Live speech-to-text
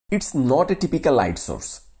It's not a typical light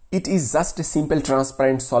source. It is just a simple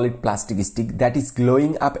transparent solid plastic stick that is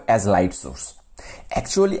glowing up as light source.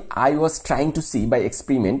 Actually, I was trying to see by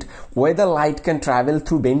experiment whether light can travel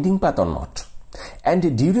through bending path or not.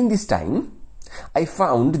 And during this time, I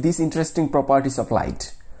found these interesting properties of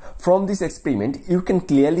light. From this experiment, you can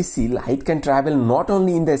clearly see light can travel not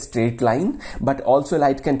only in the straight line, but also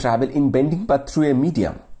light can travel in bending path through a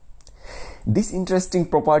medium. This interesting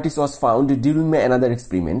properties was found during my another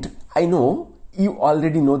experiment. I know you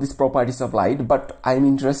already know these properties of light, but I am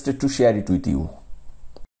interested to share it with you.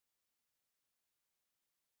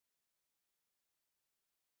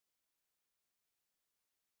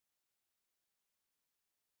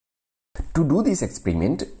 To do this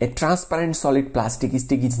experiment, a transparent solid plastic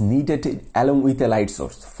stick is needed along with a light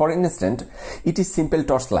source. For instance, it is simple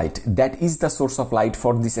torchlight that is the source of light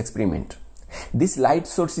for this experiment. This light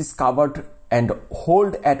source is covered and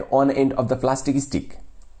hold at one end of the plastic stick.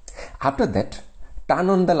 After that, turn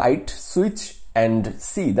on the light switch and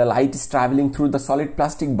see the light is traveling through the solid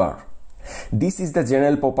plastic bar. This is the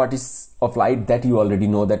general properties of light that you already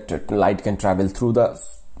know, that light can travel through the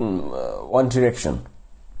one direction.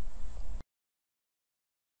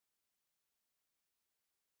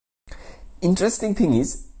 Interesting thing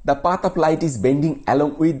is, the path of light is bending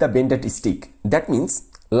along with the bended stick. That means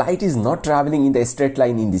light is not traveling in the straight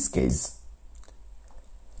line in this case.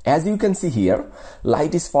 As you can see here,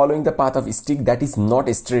 light is following the path of stick that is not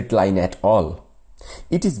a straight line at all.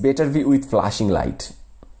 It is better view with flashing light.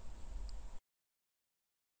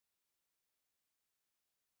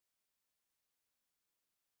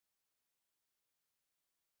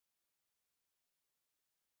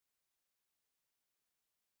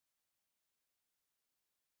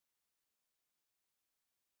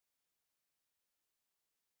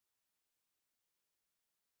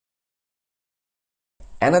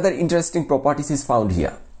 Another interesting properties is found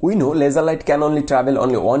here. We know laser light can only travel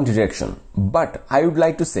only one direction, but I would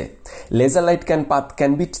like to say laser light path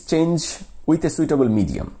can be changed with a suitable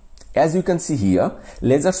medium. As you can see here,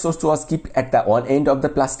 laser source was kept at the one end of the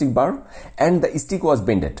plastic bar and the stick was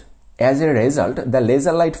bended. As a result, the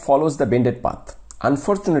laser light follows the bended path.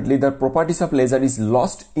 Unfortunately, the properties of laser is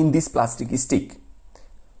lost in this plastic stick.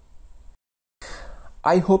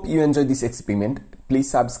 I hope you enjoyed this experiment. Please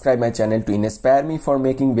subscribe my channel to inspire me for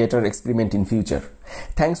making better experiment in future.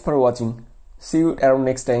 Thanks for watching. See you around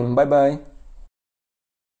next time. Bye bye.